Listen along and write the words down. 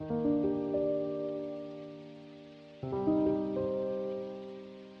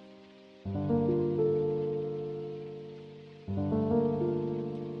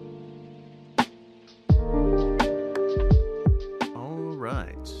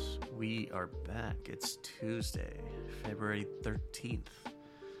we are back. It's Tuesday, February 13th.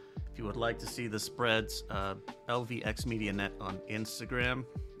 If you would like to see the spreads, LVX Media Net on Instagram.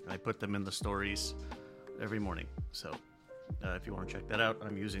 I put them in the stories every morning. So if you want to check that out,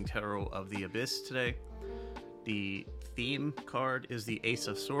 I'm using Tarot of the Abyss today. The theme card is the Ace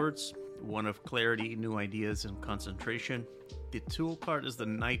of Swords, one of clarity, new ideas, and concentration. The tool card is the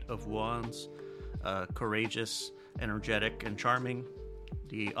Knight of Wands, courageous, energetic, and charming.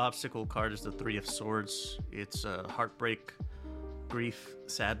 The obstacle card is the Three of Swords. It's heartbreak, grief,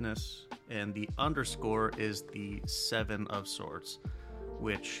 sadness. And the underscore is the Seven of Swords,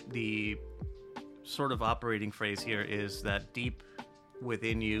 which the sort of operating phrase here is that deep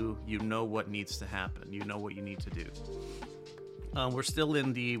within you, you know what needs to happen. You know what you need to do. We're still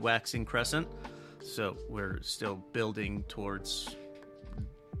in the waxing crescent, so we're still building towards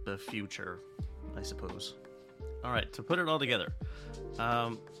the future, I suppose. All right, to put it all together,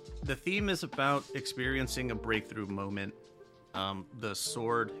 the theme is about experiencing a breakthrough moment. The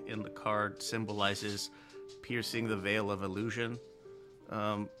sword in the card symbolizes piercing the veil of illusion.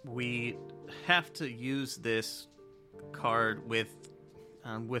 We have to use this card with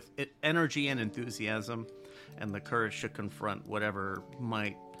energy and enthusiasm, and the courage to confront whatever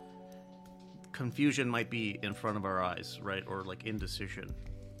confusion might be in front of our eyes, right? Or like indecision.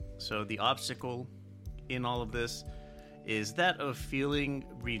 So the obstacle in all of this is that of feeling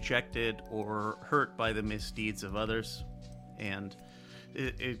rejected or hurt by the misdeeds of others. And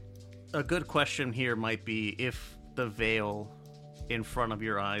a good question here might be if the veil in front of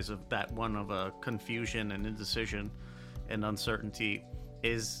your eyes of that one of confusion and indecision and uncertainty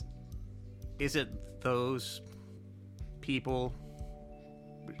is it those people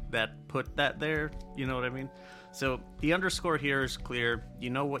that put that there? You know what I mean? So the underscore here is clear.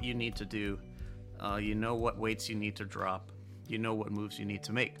 You know what you need to do. You know what weights you need to drop. You know what moves you need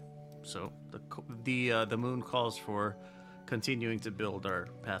to make. So the moon calls for continuing to build our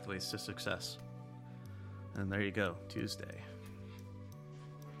pathways to success. And there you go, Tuesday.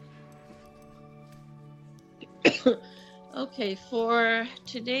 Okay, for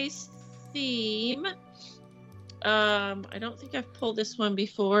today's theme, I don't think I've pulled this one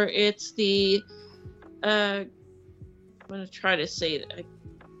before. It's the, I'm going to try to say it.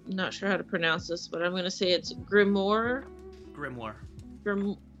 I'm not sure how to pronounce this, but I'm going to say it's Grimoire. Grimoire.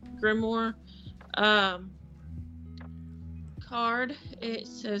 Card. It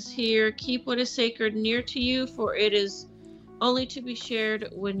says here, keep what is sacred near to you, for it is only to be shared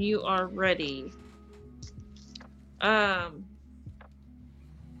when you are ready.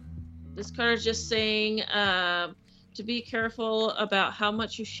 This card is just saying to be careful about how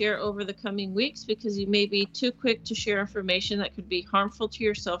much you share over the coming weeks, because you may be too quick to share information that could be harmful to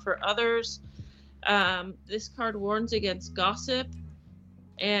yourself or others. This card warns against gossip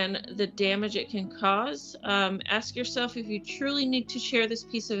and the damage it can cause. Ask yourself if you truly need to share this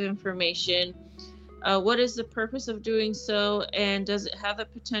piece of information. What is the purpose of doing so, and does it have the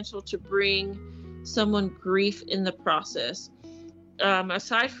potential to bring someone grief in the process?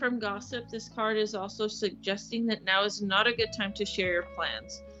 Aside from gossip, this card is also suggesting that now is not a good time to share your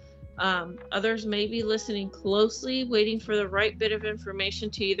plans. Others may be listening closely, waiting for the right bit of information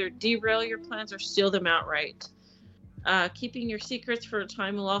to either derail your plans or steal them outright. Keeping your secrets for a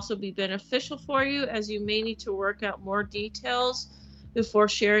time will also be beneficial for you, as you may need to work out more details before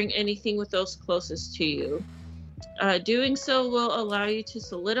sharing anything with those closest to you. Doing so will allow you to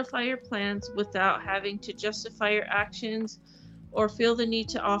solidify your plans without having to justify your actions or feel the need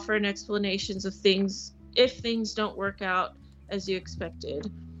to offer an explanations of things if things don't work out as you expected.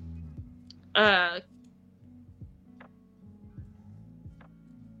 And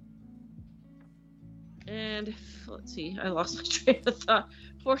let's see, I lost my train of thought.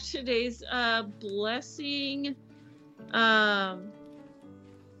 For today's blessing, I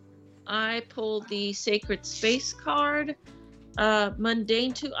pulled the Sacred Space card.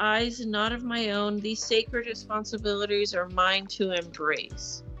 Mundane to eyes, not of my own. These sacred responsibilities are mine to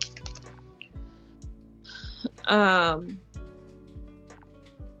embrace.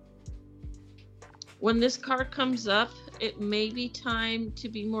 When this card comes up, it may be time to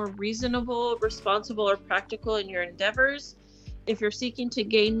be more reasonable, responsible, or practical in your endeavors. If you're seeking to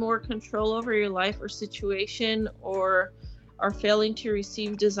gain more control over your life or situation, or are failing to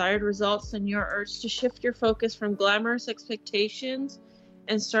receive desired results, then you're urged to shift your focus from glamorous expectations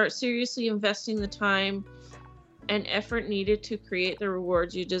and start seriously investing the time and effort needed to create the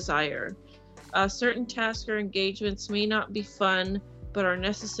rewards you desire. Certain tasks or engagements may not be fun, but are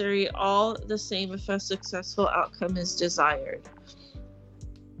necessary all the same if a successful outcome is desired.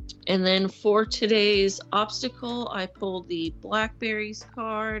 And then for today's obstacle, I pulled the Blackberries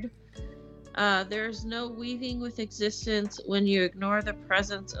card. There's no weaving with existence when you ignore the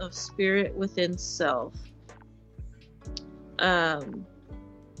presence of spirit within self.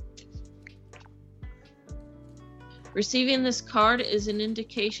 Receiving this card is an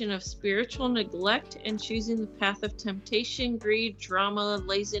indication of spiritual neglect and choosing the path of temptation, greed, drama,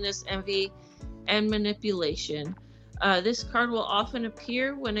 laziness, envy, and manipulation. This card will often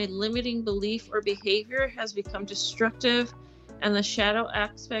appear when a limiting belief or behavior has become destructive and the shadow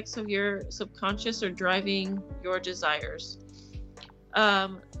aspects of your subconscious are driving your desires.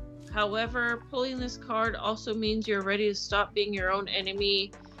 However, pulling this card also means you're ready to stop being your own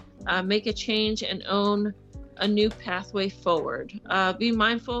enemy, make a change, and own a new pathway forward. Be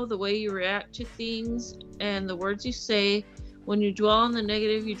mindful of the way you react to things and the words you say. When you dwell on the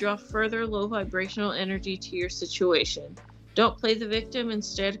negative, you draw further low vibrational energy to your situation. Don't play the victim.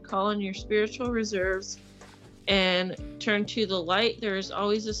 Instead, call on your spiritual reserves and turn to the light. There is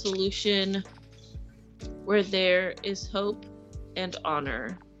always a solution where there is hope and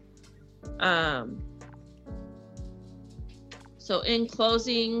honor. So in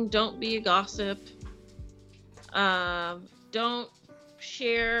closing, don't be a gossip. Don't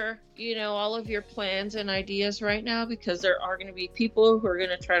share, all of your plans and ideas right now, because there are going to be people who are going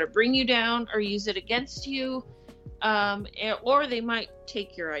to try to bring you down or use it against you. Or they might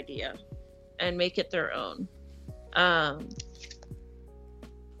take your idea and make it their own.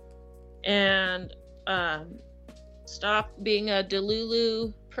 Stop being a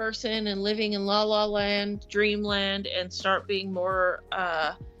Delulu person and living in La La Land, dreamland, and start being more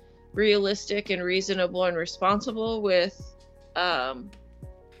realistic and reasonable and responsible with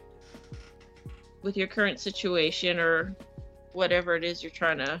your current situation or whatever it is you're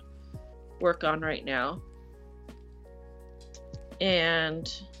trying to work on right now. And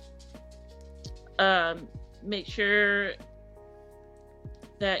make sure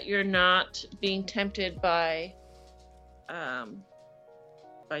that you're not being tempted by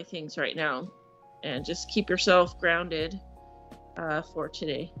things right now, and just keep yourself grounded for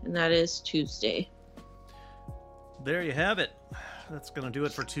today, and that is Tuesday. There you have it. That's going to do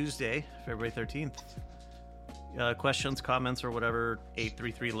it for Tuesday, February 13th. Questions, comments, or whatever,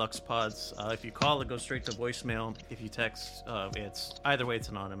 833-LUX-PODS. If you call, it goes straight to voicemail. If you text, it's either way, it's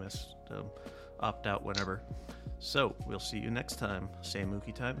anonymous. So opt out whenever. So we'll see you next time. Same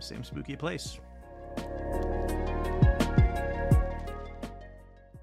ooky time, same spooky place.